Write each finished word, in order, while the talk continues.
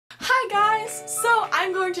guys! So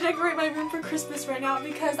I'm going to decorate my room for Christmas right now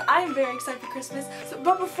because I am very excited for Christmas.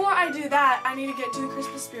 But before I do that, I need to get to the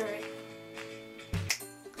Christmas spirit.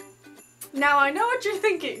 Now I know what you're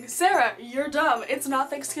thinking. Sarah, you're dumb. It's not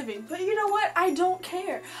Thanksgiving. But you know what? I don't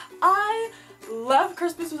care. I love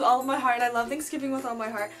Christmas with all of my heart. I love Thanksgiving with all my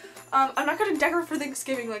heart. I'm not going to decorate for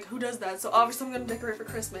Thanksgiving, like who does that? So obviously I'm going to decorate for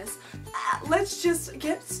Christmas. Let's just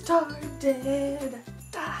get started.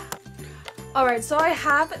 Alright, so I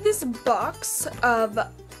have this box of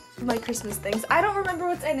my Christmas things. I don't remember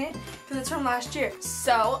what's in it because it's from last year.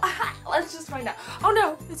 So let's just find out. Oh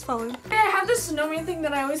no, it's falling. I have this snowman thing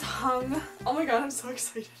that I always hung. Oh my god, I'm so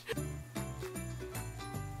excited.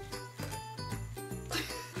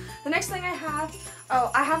 The next thing I have,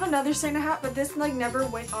 oh, I have another Santa hat, but this like never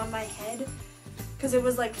went on my head because it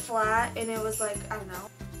was like flat and it was like, I don't know.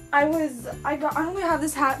 I only have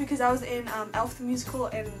this hat because I was in Elf the musical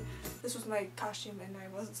and this was my costume and I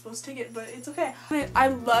wasn't supposed to take it, but it's okay. I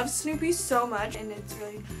love Snoopy so much and it's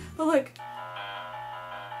really, but look.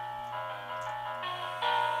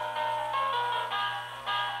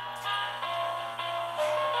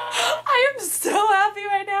 I am so happy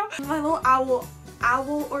right now. My little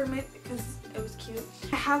owl ornament because it was cute.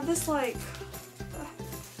 I have this like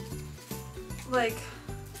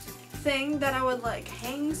thing that I would like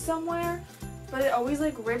hang somewhere, but it always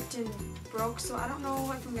like ripped and broke, so I don't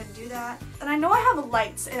know if I'm gonna do that. And I know I have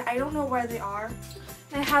lights and I don't know where they are.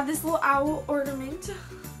 And I have this little owl ornament.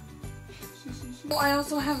 I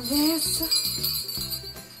also have this.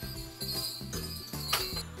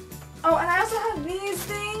 Oh, and I also have these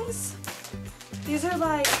things. These are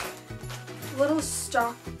like little these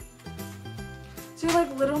are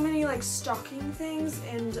like little mini like stocking things,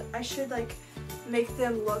 and I should like make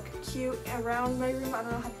them look cute around my room. I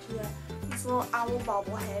don't know how to do that. This little owl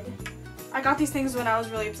bobblehead. I got these things when I was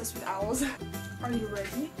really obsessed with owls. Are you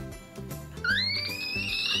ready?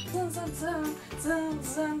 Dun, dun, dun, dun,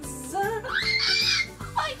 dun, dun.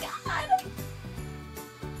 Oh my god!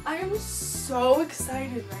 I am so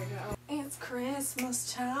excited right now. It's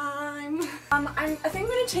Christmas time. I think I'm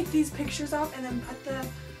gonna take these pictures off and then put the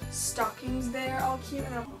stockings there all cute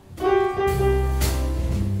and then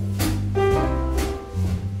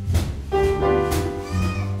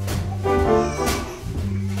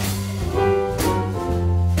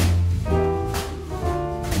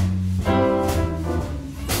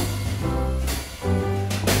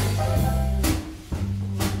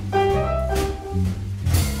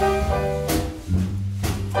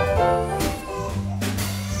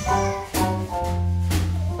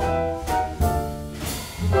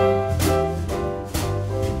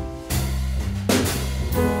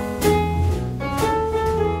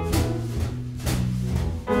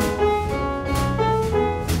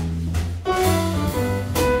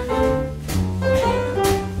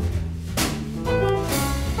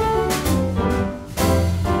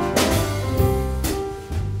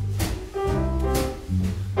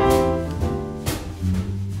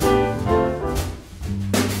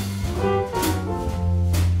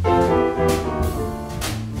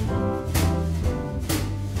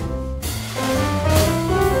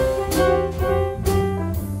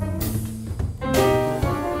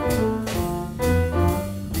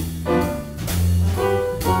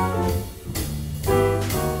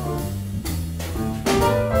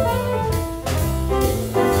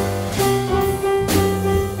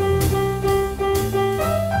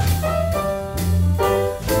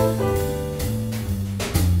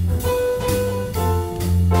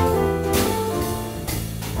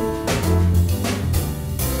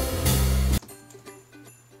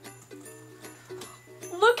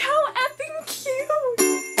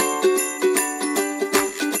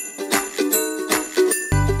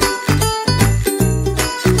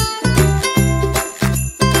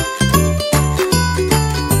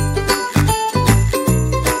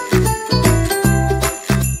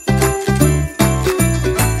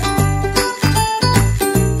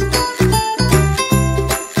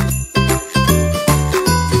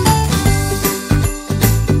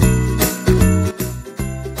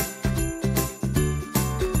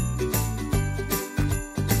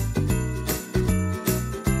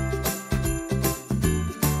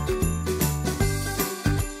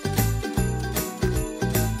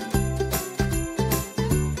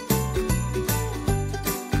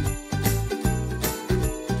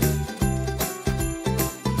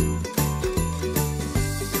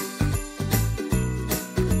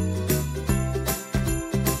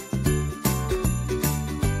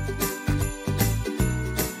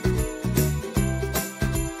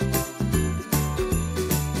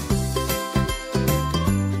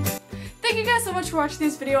for watching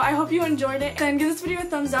this video. I hope you enjoyed it. Then give this video a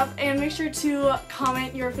thumbs up and make sure to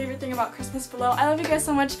comment your favorite thing about Christmas below. I love you guys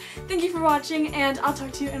so much. Thank you for watching, and I'll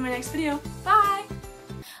talk to you in my next video. Bye!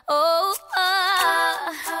 Oh.